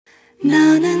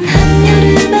너는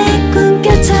한여름의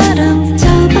꿈결처럼 저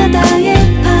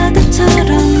바다의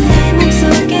파도처럼 내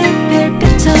맘속의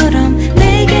별빛처럼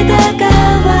내게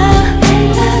다가와 I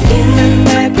love you 난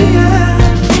말부야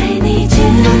I need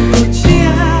you 넌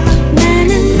꽃이야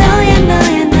나는 너야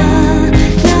너야 너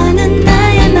너는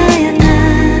나야 나야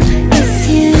나 It's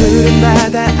you 푸른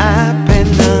바다 앞에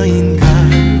너인 걸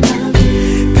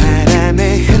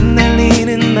바람에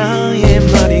흩날리는 너의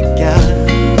머릿결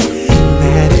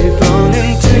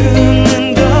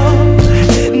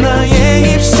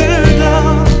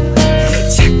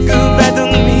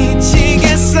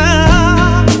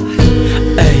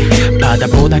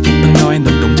바다보다 깊은 너의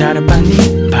눈동자를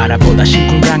봤니 바라보다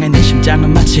심쿵강한 내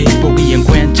심장은 마치 보기엔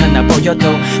괜찮아 보여도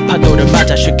파도를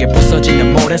맞아 쉽게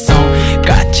부서지는 모래성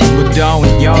같이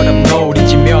무더운 여름 노을이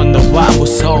지면 너와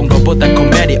무서운 것보다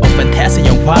코미디 or fantasy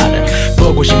영화를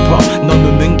보고 싶어 너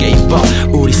노는 게 이뻐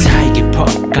우리 사이 깊어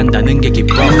간다는 게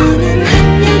기뻐 너는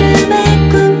한여름의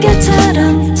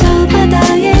꿈결처럼 저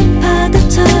바다의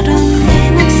파도처럼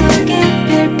내 맘속의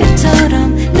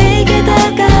별빛처럼 내게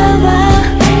다가와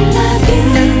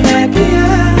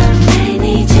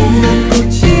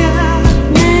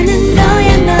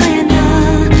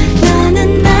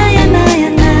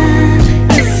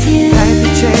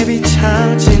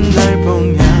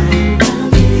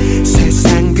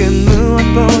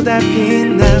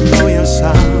빛나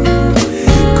보여서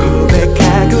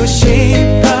고백하고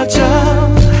싶어져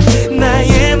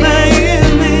나의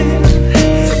마음은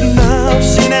너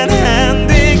없이 난 안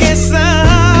되겠어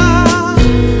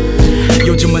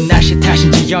요즘은 날씨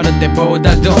탓인지 여느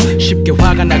때보다도 쉽게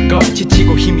화가 나고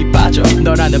지치고 힘이 빠져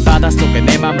너라는 바닷속에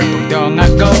내 맘을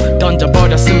붕덩하고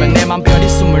던져버렸으면 내 맘 편히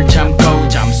숨을 참고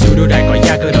잠수를 할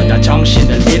거야 그러다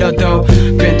정신을 잃어도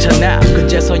괜찮아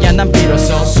그제서야 난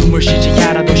비로소 숨을 쉬지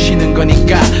않아도 쉬는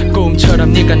거니까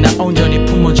꿈처럼 네가 나 온전히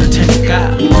품어줄 테니까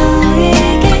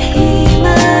너에게 이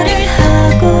말을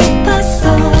하고팠어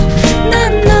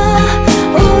난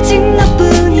너 오직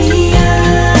너뿐이야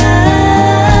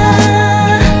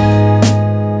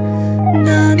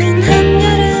너는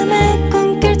한여름의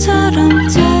꿈결처럼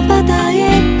저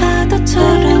바다의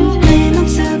파도처럼 내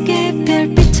맘속의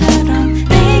별빛처럼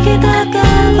내게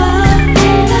다가와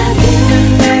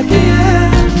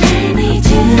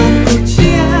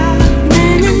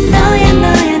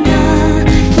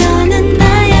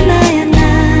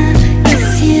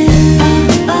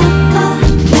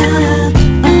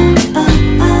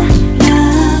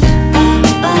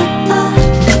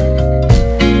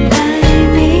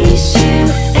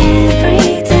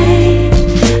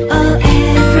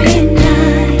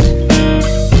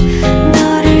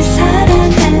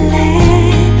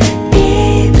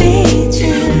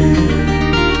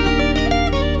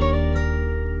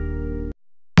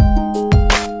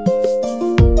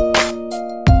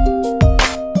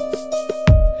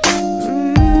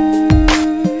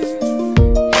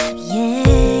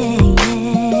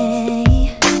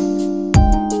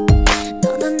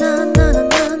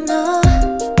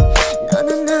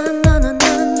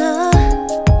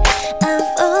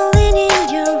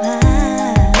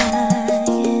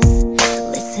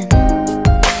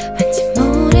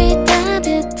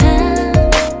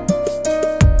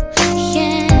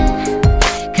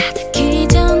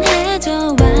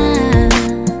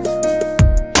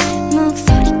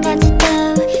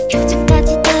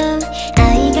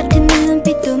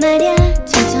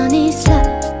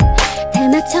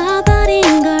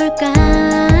맞춰버린 걸까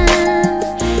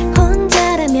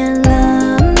혼자라면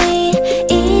lonely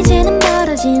이제는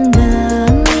멀어진